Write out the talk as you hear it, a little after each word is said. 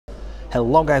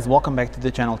Hello guys, welcome back to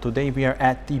the channel. Today we are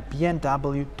at the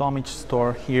BMW Tomić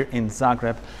store here in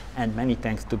Zagreb, and many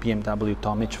thanks to BMW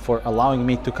Tomić for allowing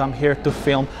me to come here to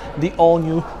film the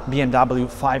all-new BMW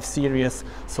 5 Series.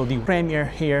 So the premiere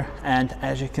here, and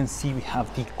as you can see we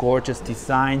have the gorgeous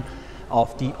design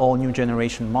of the all-new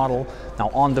generation model. Now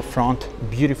on the front,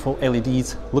 beautiful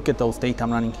LEDs, look at those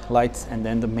daytime running lights, and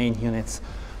then the main units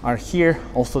are here.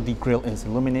 Also the grille is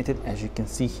illuminated. As you can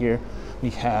see here, we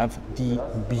have the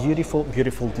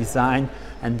beautiful design,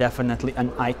 and definitely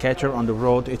an eye-catcher on the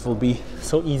road. It will be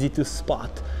so easy to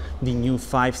spot the new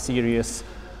 5 Series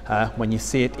when you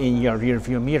see it in your rear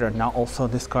view mirror. Now also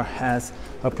this car has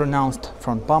a pronounced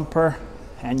front bumper,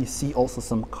 and you see also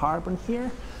some carbon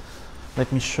here.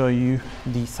 Let me show you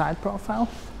the side profile.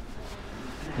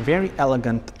 Very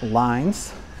elegant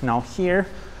lines. Now here,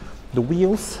 the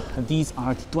wheels, these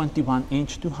are the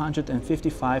 21-inch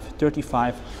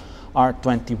 255/35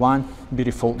 R21,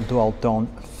 beautiful dual tone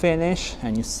finish,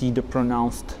 and you see the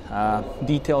pronounced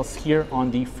details here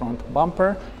on the front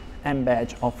bumper and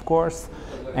badge, of course.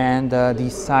 And the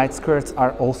side skirts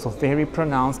are also very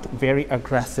pronounced, very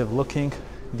aggressive looking.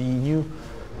 The new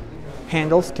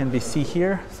handles can be seen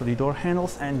here, so the door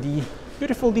handles, and the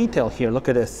beautiful detail here. Look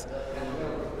at this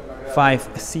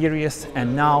 5 Series.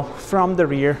 And now from the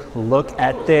rear, look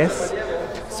at this.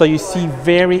 So you see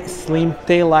very slim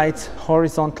taillights,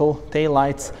 horizontal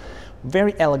taillights,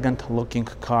 very elegant looking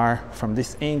car from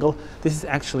this angle. This is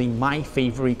actually my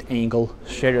favorite angle.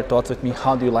 Share your thoughts with me.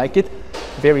 How do you like it?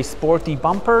 Very sporty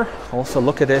bumper. Also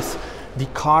look at this, the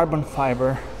carbon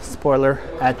fiber spoiler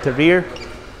at the rear,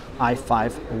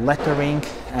 i5 lettering,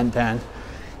 and then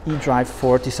eDrive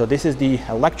 40. So this is the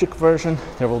electric version.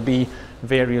 There will be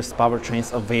various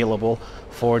powertrains available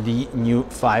for the new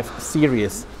 5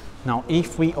 Series. Now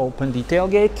if we open the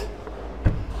tailgate,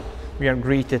 we are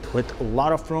greeted with a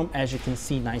lot of room. As you can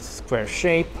see, nice square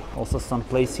shape, also some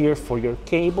place here for your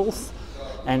cables,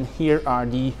 and here are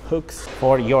the hooks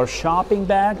for your shopping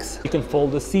bags. You can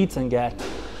fold the seats and get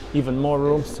even more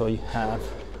room, so you have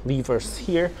levers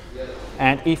here,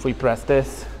 and if we press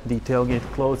this, the tailgate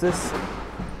closes.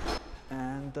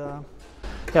 And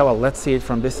yeah, well, let's see it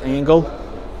from this angle.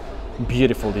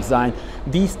 Beautiful design.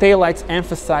 These taillights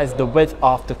emphasize the width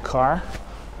of the car.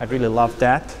 I really love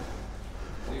that.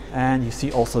 And you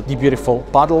see also the beautiful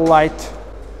bottle light.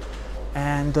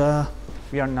 And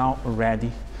we are now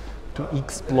ready to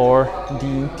explore the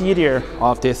interior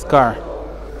of this car.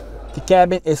 The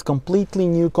cabin is completely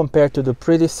new compared to the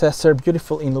predecessor.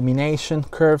 Beautiful illumination,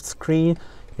 curved screen.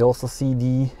 You also see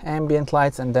the ambient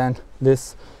lights, and then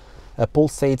this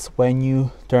pulsates when you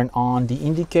turn on the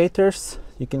indicators.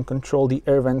 You can control the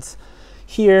air vents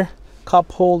here,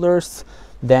 cup holders,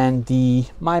 then the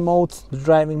My Modes, the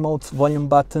driving modes, volume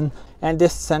button, and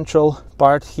this central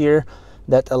part here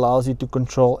that allows you to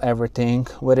control everything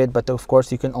with it. But of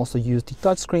course you can also use the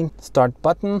touchscreen start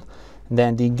button,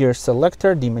 then the gear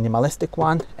selector, the minimalistic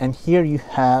one, and here you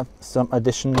have some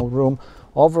additional room.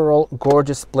 Overall,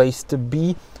 gorgeous place to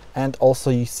be. And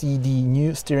also you see the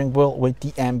new steering wheel with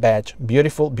the M badge.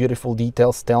 Beautiful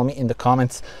details. Tell me in the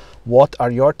comments, what are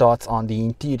your thoughts on the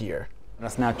interior?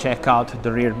 Let's now check out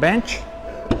the rear bench.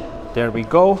 There we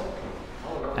go.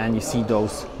 And you see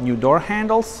those new door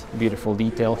handles. Beautiful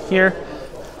detail here.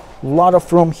 A lot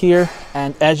of room here,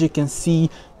 and as you can see,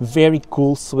 very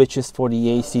cool switches for the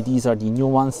AC. These are the new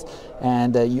ones,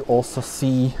 and you also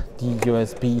see the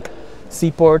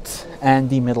USB-C ports and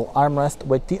the middle armrest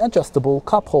with the adjustable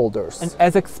cup holders. And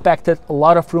as expected, a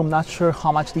lot of room. Not sure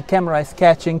how much the camera is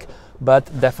catching, but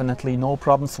definitely no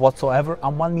problems whatsoever.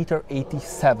 I'm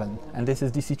 1.87 m, and this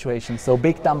is the situation, so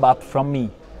big thumb up from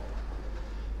me.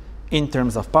 In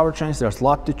terms of powertrains, there's a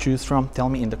lot to choose from. Tell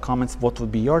me in the comments what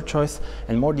would be your choice,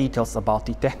 and more details about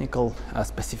the technical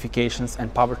specifications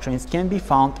and powertrains can be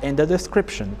found in the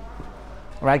description.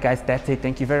 Alright guys, that's it.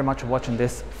 Thank you very much for watching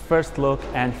this first look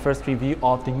and first review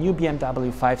of the new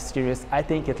BMW 5 Series. I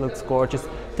think it looks gorgeous.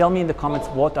 Tell me in the comments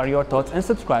what are your thoughts, and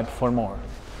subscribe for more.